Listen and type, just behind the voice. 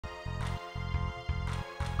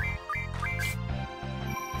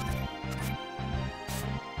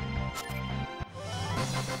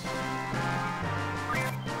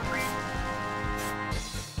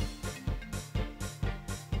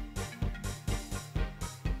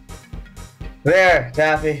There,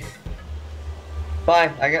 Taffy.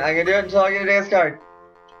 Fine, I can do it until I get a dance card.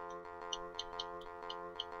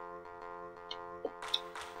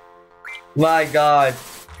 My God.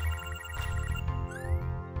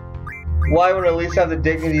 Why would I at least have the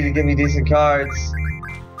dignity to give me decent cards?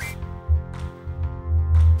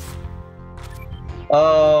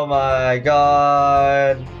 Oh my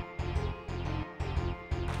God.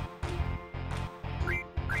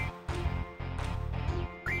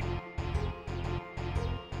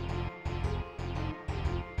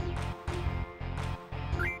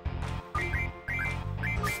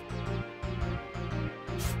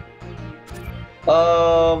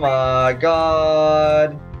 Oh my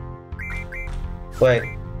God. Wait.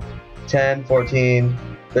 10, 14,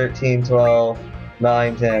 13, 12,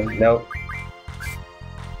 9, 10. Nope.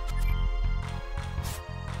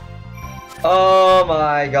 Oh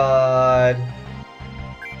my God.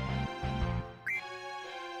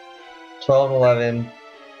 12 and 11.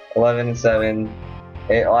 11 and 7.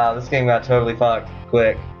 8. Wow, this game got totally fucked.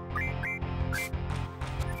 Quick.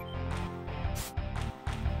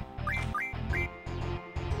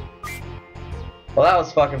 Well, that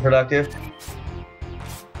was fucking productive.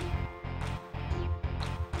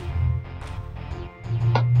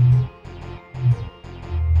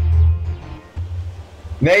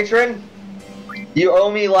 Matron, you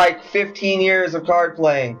owe me like 15 years of card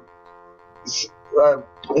playing.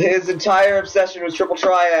 His entire obsession with Triple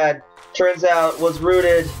Triad, turns out, was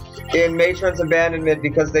rooted in Matron's abandonment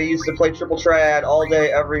because they used to play Triple Triad all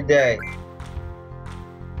day, every day.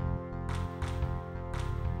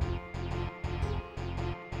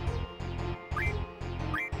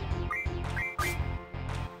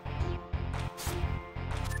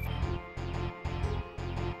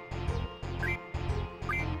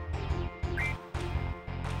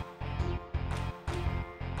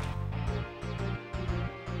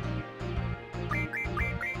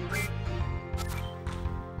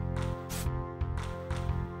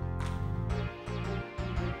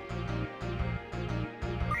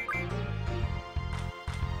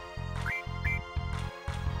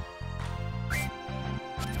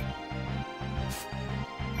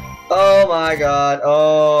 Oh my God,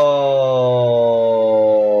 oh.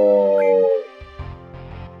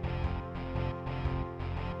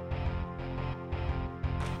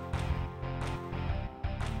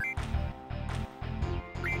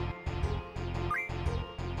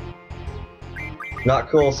 Not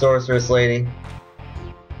cool, sorceress lady.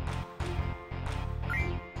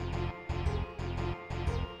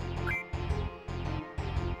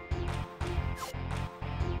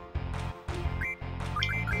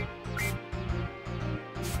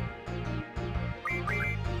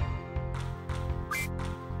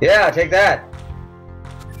 Yeah, take that.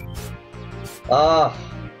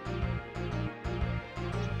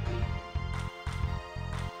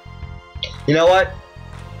 You know what?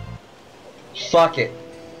 Fuck it.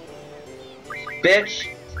 Bitch,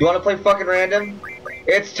 you wanna play fucking random?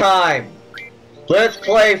 It's time. Let's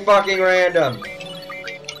play fucking random.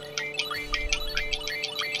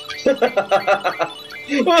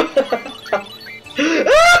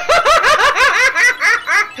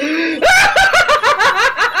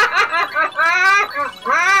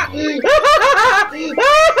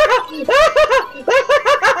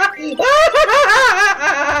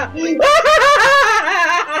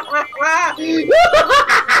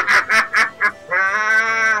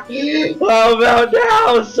 How about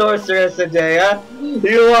now, Sorceress Adea?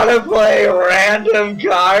 You wanna play random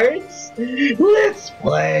cards? Let's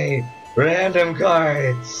play random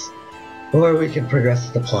cards. Or we can progress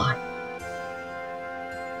the plot.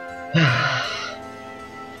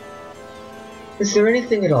 Is there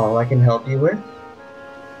anything at all I can help you with?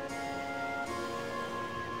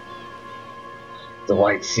 The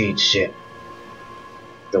White Seed ship.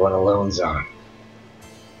 The one Alone's on.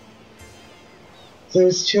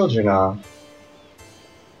 Those children are.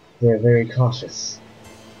 They're very cautious.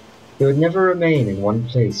 They would never remain in one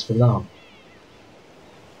place for long.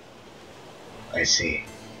 I see.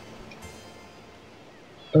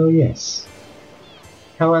 Oh yes.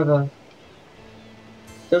 However,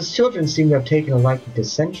 those children seem to have taken a liking to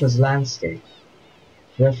Centra's landscape.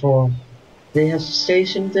 Therefore, they have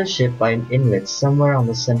stationed their ship by an inlet somewhere on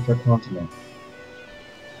the Central continent.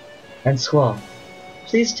 And Squall,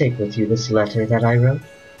 please take with you this letter that I wrote.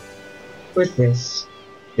 With this,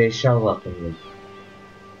 they shall welcome you.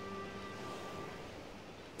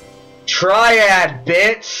 Triad,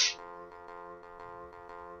 bitch!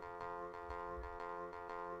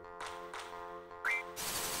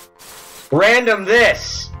 Random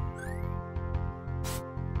this!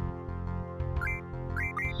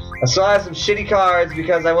 I still have some shitty cards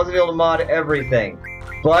because I wasn't able to mod everything.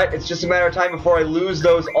 But it's just a matter of time before I lose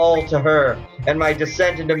those all to her, and my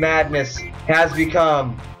descent into madness has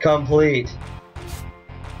become complete.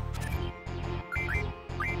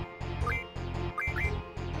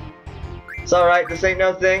 It's alright, this ain't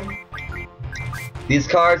no thing. These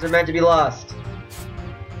cards are meant to be lost.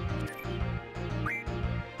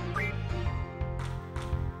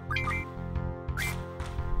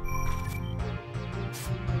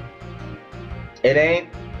 It ain't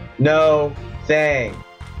no thing.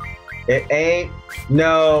 It ain't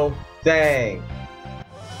no thing.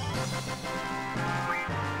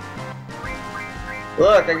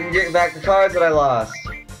 Look, I can get back the cards that I lost.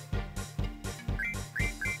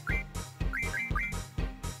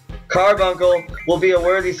 Carbuncle will be a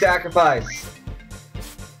worthy sacrifice.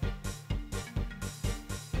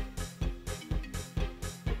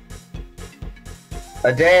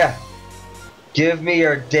 Adea, give me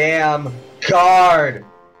your damn card!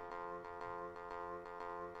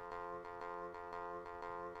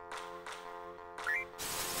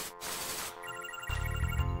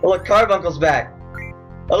 Oh look, Carbuncle's back.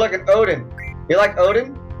 Oh look, and Odin. You like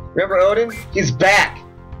Odin? Remember Odin? He's back!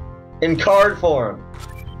 In card form.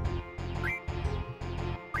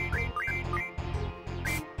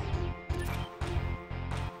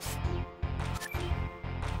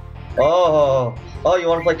 Oh, you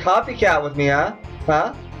want to play copycat with me, huh?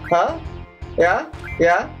 Huh? Yeah?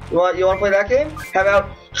 You want to play that game? How about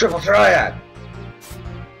Triple Triad?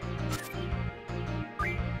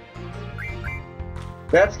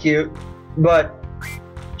 That's cute, but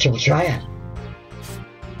Triple Triad.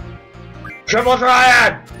 Triple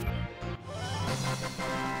Triad!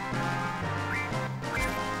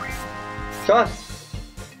 Come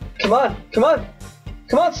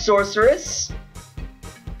on, sorceress!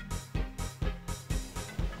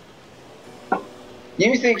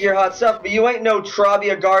 You think you're hot stuff, but you ain't no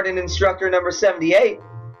Trabia Garden Instructor number 78.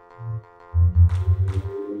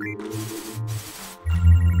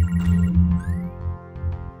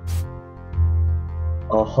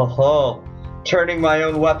 Oh ho ho. Turning my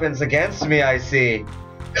own weapons against me, I see.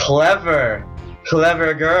 Clever.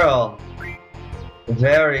 Clever girl.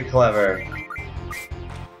 Very clever.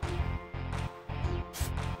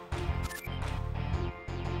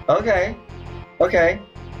 Okay.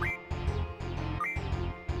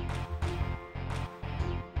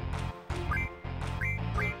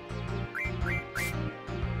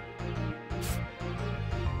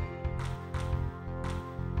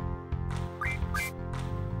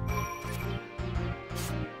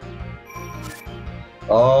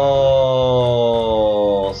 Oh,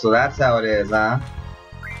 so that's how it is, huh?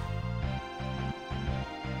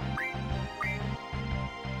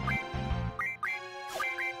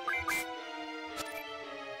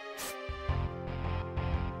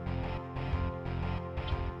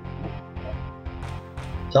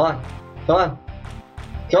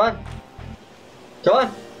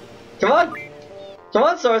 Come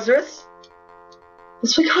on, sorceress!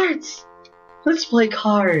 Let's play cards! Let's play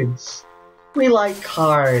cards! We like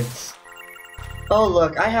cards. Oh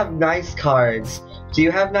look, I have nice cards. Do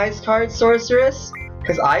you have nice cards, sorceress?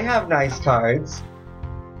 Because I have nice cards.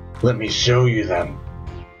 Let me show you them.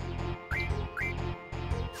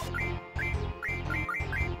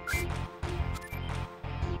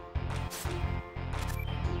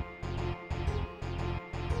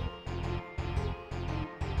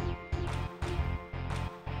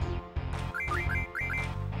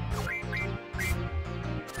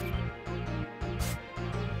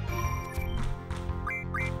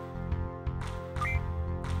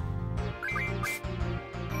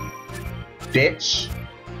 Bitch.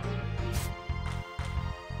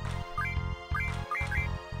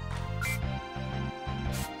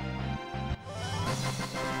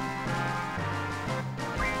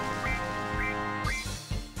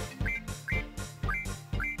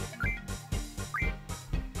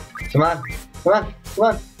 Come on.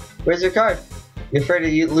 Where's your card? You afraid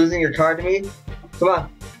of losing your card to me? Come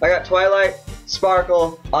on. I got Twilight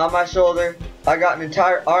Sparkle on my shoulder. I got an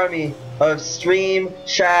entire army of stream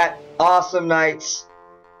chat awesome knights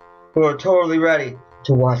who are totally ready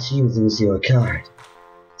to watch you lose your card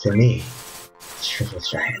to me, Triple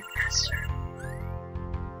Triad Master.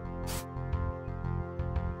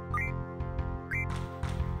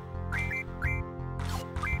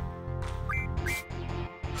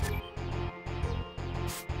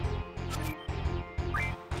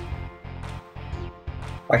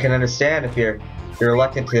 I can understand if you're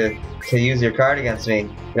reluctant to use your card against me.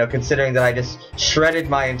 You know, considering that I just shredded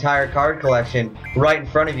my entire card collection right in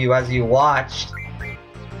front of you as you watched.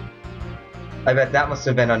 I bet that must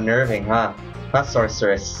have been unnerving, huh? Huh,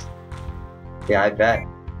 sorceress? Yeah, I bet.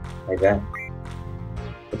 I bet.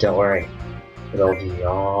 But don't worry. It'll be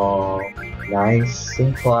all nice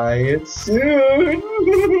and quiet soon.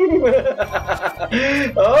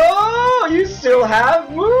 Oh, you still have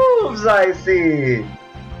moves, I see.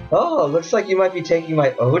 Oh, looks like you might be taking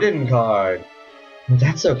my Odin card.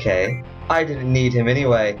 That's okay. I didn't need him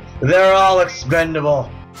anyway. They're all expendable.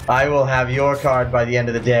 I will have your card by the end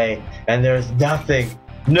of the day, and there's nothing,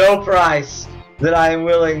 no price, that I am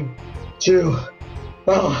willing to...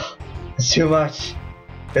 Oh, it's too much.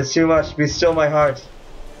 It's too much. Be still my heart.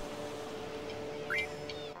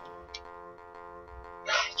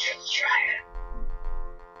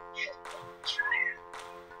 Triple Triad.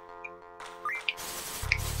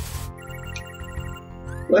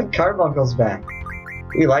 Look, Carbuncle's back.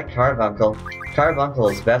 We like Carbuncle. Carbuncle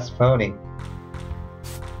is best pony.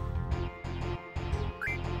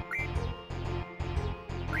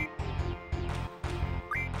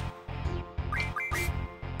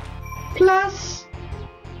 Plus...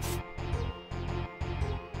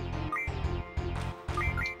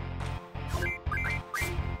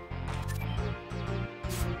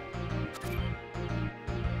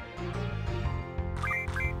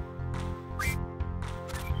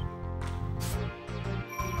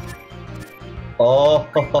 Oh,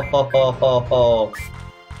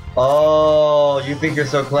 oh, you think you're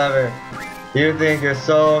so clever. You think you're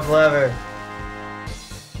so clever.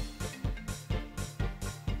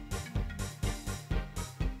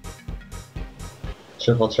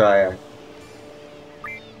 Triple Triad.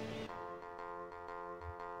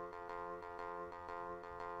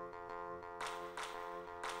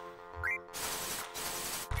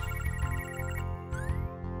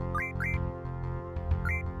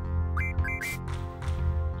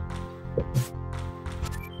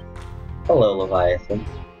 Hello, Leviathan.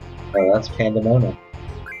 Oh, that's Pandemonium.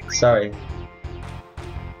 Sorry.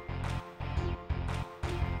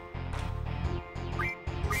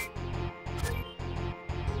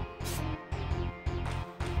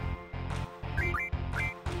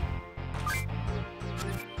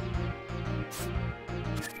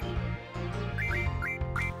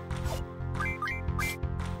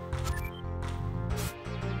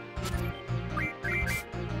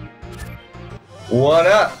 What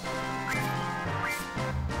up?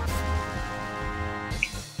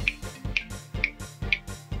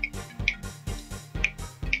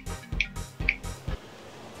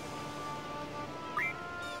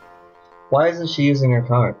 Why isn't she using her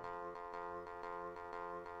card?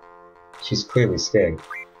 She's clearly scared.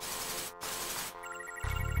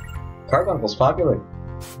 Carbuncle's popular.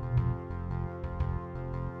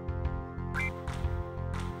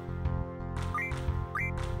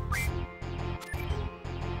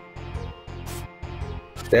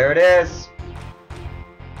 There it is!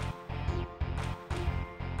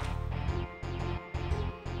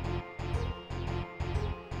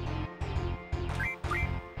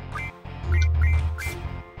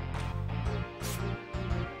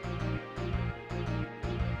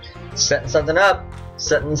 Setting something up!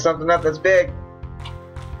 Setting something up that's big!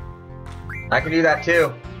 I can do that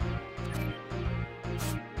too!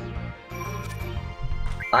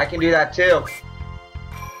 I can do that too!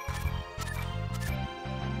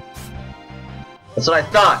 That's what I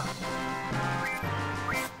thought!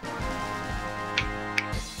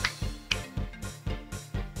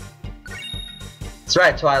 That's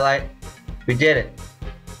right, Twilight. We did it.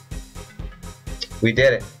 We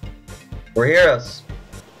did it. We're heroes.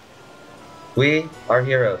 We are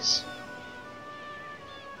heroes.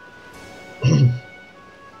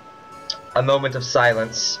 A moment of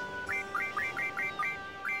silence.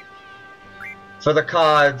 For the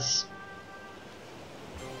cards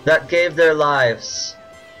that gave their lives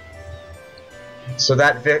so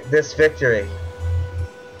that this victory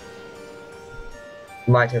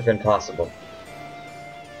might have been possible.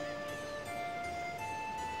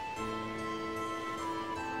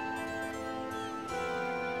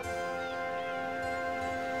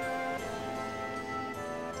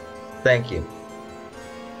 Thank you.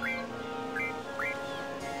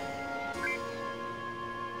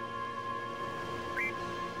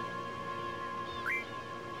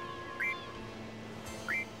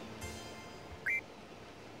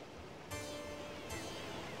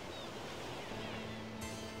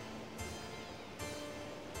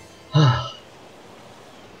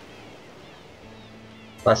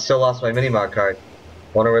 I still lost my Minimog card.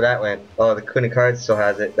 Wonder where that went. Oh, the Queen of Cards still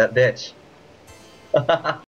has it. That bitch.